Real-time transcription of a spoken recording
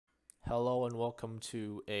Hello and welcome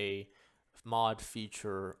to a mod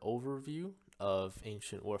feature overview of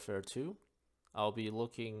Ancient Warfare 2. I'll be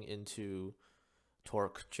looking into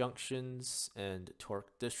torque junctions and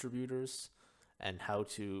torque distributors and how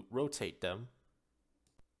to rotate them.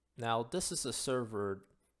 Now this is a server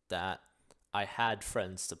that I had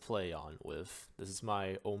friends to play on with. This is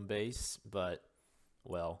my own base, but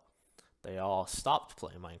well, they all stopped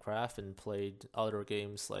playing Minecraft and played other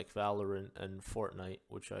games like Valorant and Fortnite,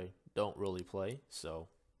 which I don't really play, so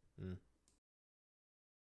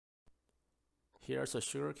Here's a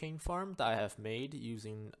sugarcane farm that I have made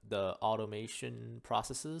using the automation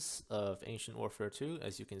processes of Ancient Warfare 2.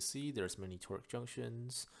 As you can see, there's many torque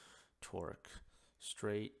junctions, torque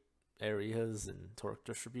straight areas, and torque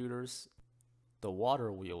distributors. The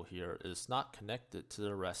water wheel here is not connected to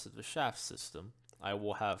the rest of the shaft system. I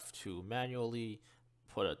will have to manually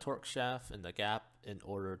put a torque shaft in the gap in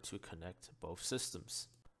order to connect both systems.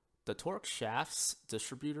 The torque shafts,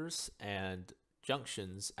 distributors, and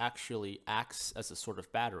junctions actually acts as a sort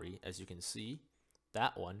of battery. As you can see,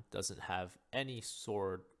 that one doesn't have any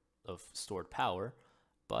sort of stored power,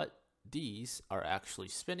 but these are actually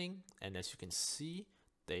spinning, and as you can see,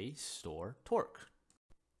 they store torque.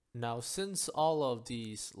 Now, since all of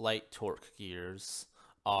these light torque gears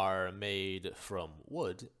are made from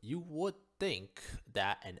wood, you would think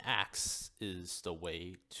that an axe is the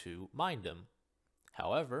way to mine them.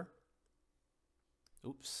 However,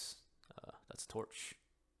 that's a torch.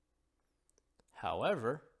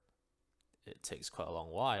 However, it takes quite a long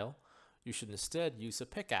while. You should instead use a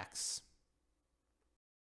pickaxe.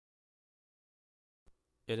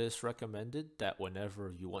 It is recommended that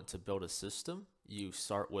whenever you want to build a system, you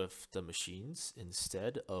start with the machines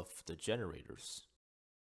instead of the generators.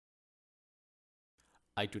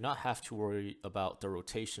 I do not have to worry about the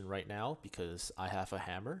rotation right now because I have a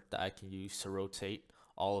hammer that I can use to rotate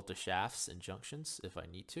all of the shafts and junctions if I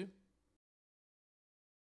need to.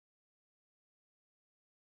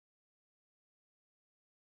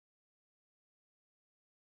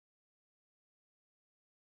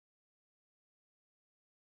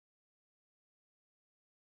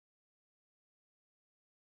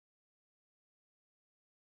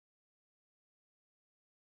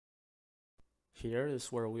 Here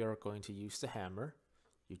is where we are going to use the hammer.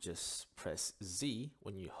 You just press Z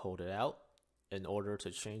when you hold it out in order to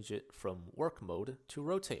change it from work mode to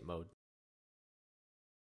rotate mode.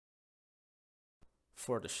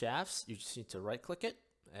 For the shafts, you just need to right click it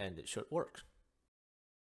and it should work.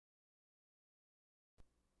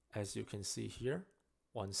 As you can see here,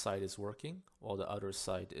 one side is working while the other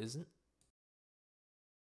side isn't.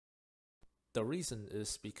 The reason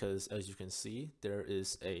is because, as you can see, there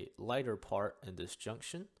is a lighter part in this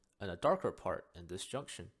junction and a darker part in this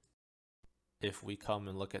junction. If we come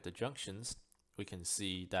and look at the junctions, we can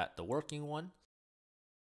see that the working one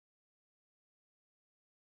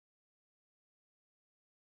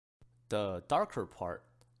the darker part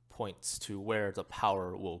points to where the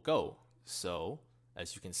power will go. So,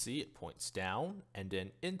 as you can see, it points down and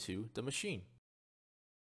then into the machine.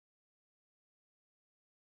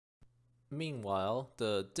 Meanwhile,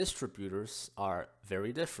 the distributors are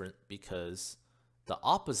very different because the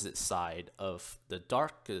opposite side of the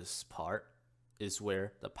darkest part is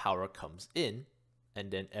where the power comes in,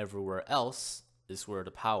 and then everywhere else is where the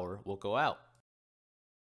power will go out.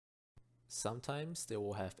 Sometimes they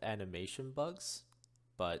will have animation bugs,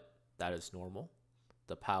 but that is normal.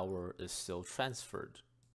 The power is still transferred.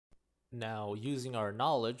 Now, using our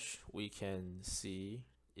knowledge, we can see,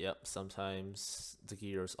 yep, sometimes the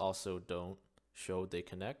gears also don't show they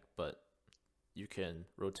connect, but you can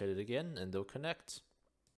rotate it again and they'll connect.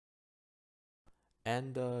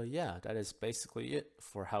 And yeah, that is basically it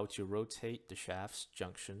for how to rotate the shafts,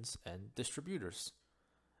 junctions, and distributors.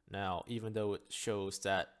 Now, even though it shows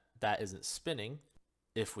that isn't spinning,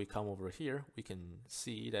 if we come over here, we can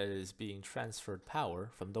see that it is being transferred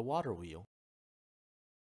power from the water wheel.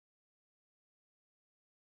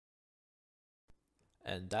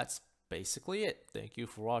 And that's basically it. Thank you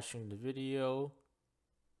for watching the video.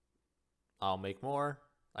 I'll make more,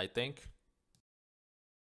 I think.